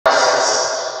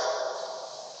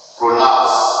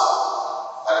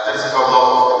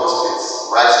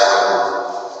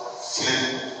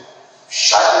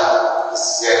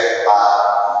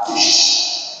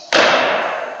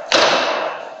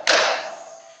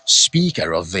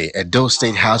Speaker of the Edo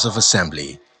State House of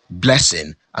Assembly,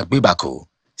 Blessing Agbibako,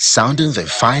 sounding the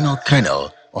final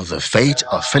kernel on the fate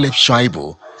of Philip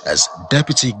Shaibu as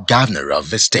Deputy Governor of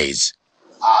the state.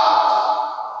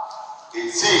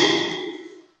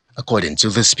 According to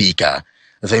the Speaker,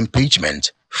 the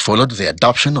impeachment followed the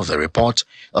adoption of the report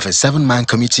of a 7-man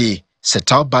committee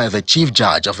set up by the Chief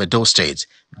Judge of Edo State,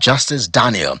 Justice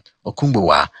Daniel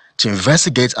Okumbuwa, to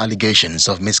investigate allegations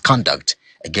of misconduct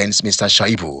against Mr.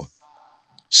 Shaibu.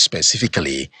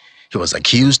 Specifically, he was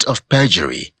accused of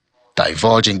perjury,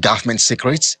 divulging government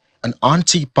secrets, and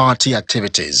anti-party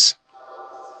activities.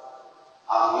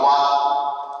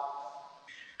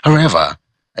 However,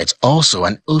 it's also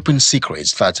an open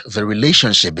secret that the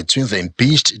relationship between the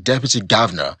impeached deputy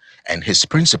governor and his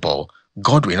principal,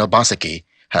 Godwin Obaseki,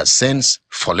 has since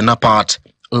fallen apart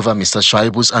over Mr.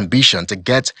 Shaibu's ambition to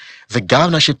get the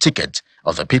governorship ticket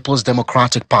of the People's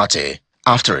Democratic Party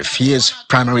after a fierce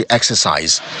primary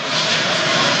exercise.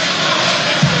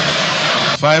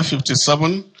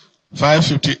 557,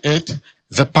 558.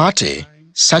 The party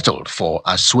settled for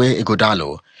Asue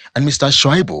Igodalo, and Mr.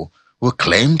 Shaibu, who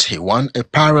claimed he won a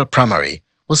parallel primary,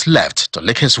 was left to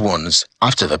lick his wounds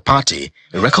after the party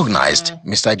recognized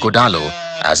Mr. Igodalo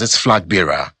as its flag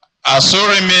bearer.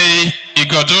 Asurimi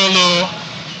Igodalo.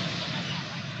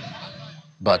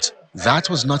 But that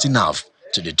was not enough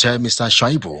to deter Mr.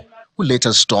 Shaibu, who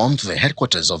later stormed the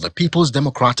headquarters of the People's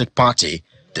Democratic Party,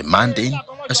 demanding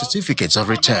a certificate of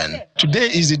return. Today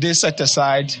is the day set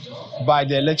aside by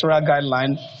the electoral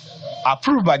guideline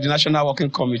approved by the National Working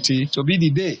Committee to be the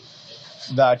day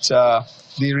that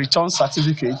the return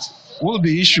certificate will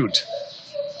be issued.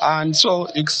 And so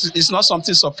it's not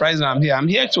something surprising I'm here. I'm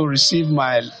here to receive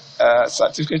my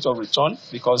certificate of return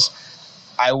because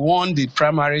I won the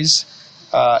primaries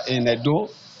in Edo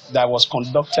that was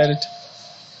conducted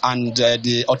and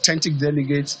the authentic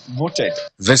delegates voted.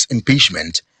 This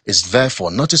impeachment is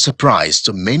therefore not a surprise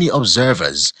to many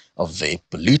observers of the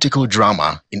political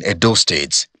drama in Edo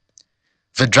State.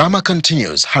 The drama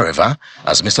continues, however,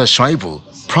 as Mr. Shaibu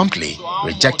promptly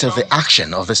rejected the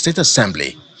action of the State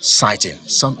Assembly, citing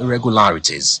some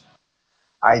irregularities.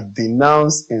 I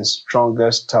denounce in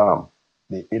strongest terms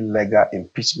the illegal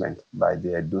impeachment by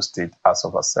the Edo State House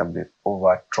of Assembly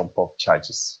over trump-up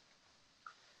charges.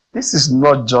 This is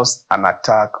not just an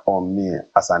attack on me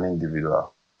as an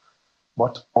individual,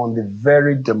 but on the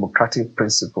very democratic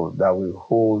principle that we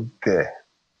hold there.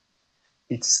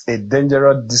 It's a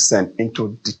dangerous descent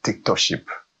into dictatorship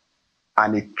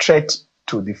and a threat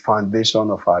to the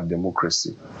foundation of our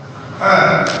democracy.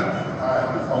 I,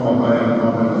 Omobayo,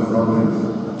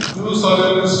 do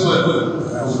solemnly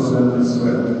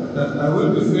swear that I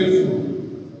will be faithful.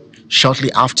 Shortly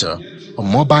after,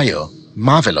 Omobayo,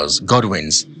 Marvelous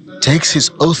Godwins, takes his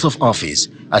oath of office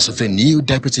as the new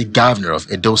Deputy Governor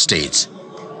of Edo State.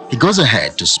 He goes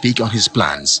ahead to speak on his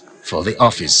plans for the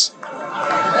office.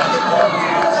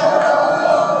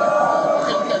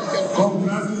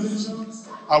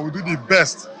 I will do the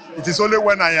best. It is only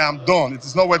when I am done. It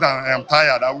is not when I am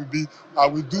tired. I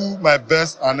will do my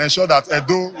best and ensure that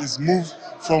Edo is moved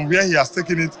from where he has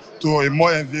taken it to a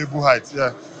more enviable height.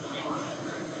 Yeah.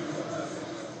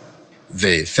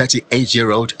 The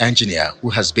 38-year-old engineer,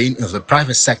 who has been in the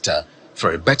private sector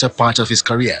for a better part of his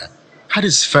career, had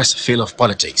his first feel of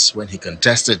politics when he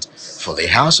contested for the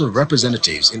House of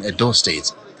Representatives in Edo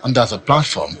State under the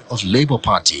platform of Labour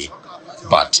Party.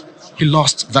 But he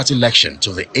lost that election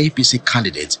to the APC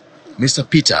candidate, Mr.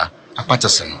 Peter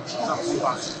Apatason.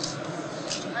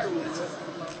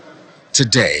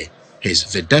 Today, he is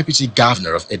the Deputy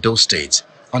Governor of Edo State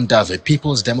under the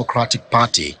People's Democratic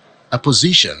Party, a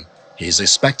position he is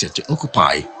expected to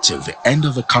occupy till the end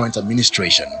of the current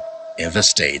administration in the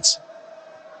state.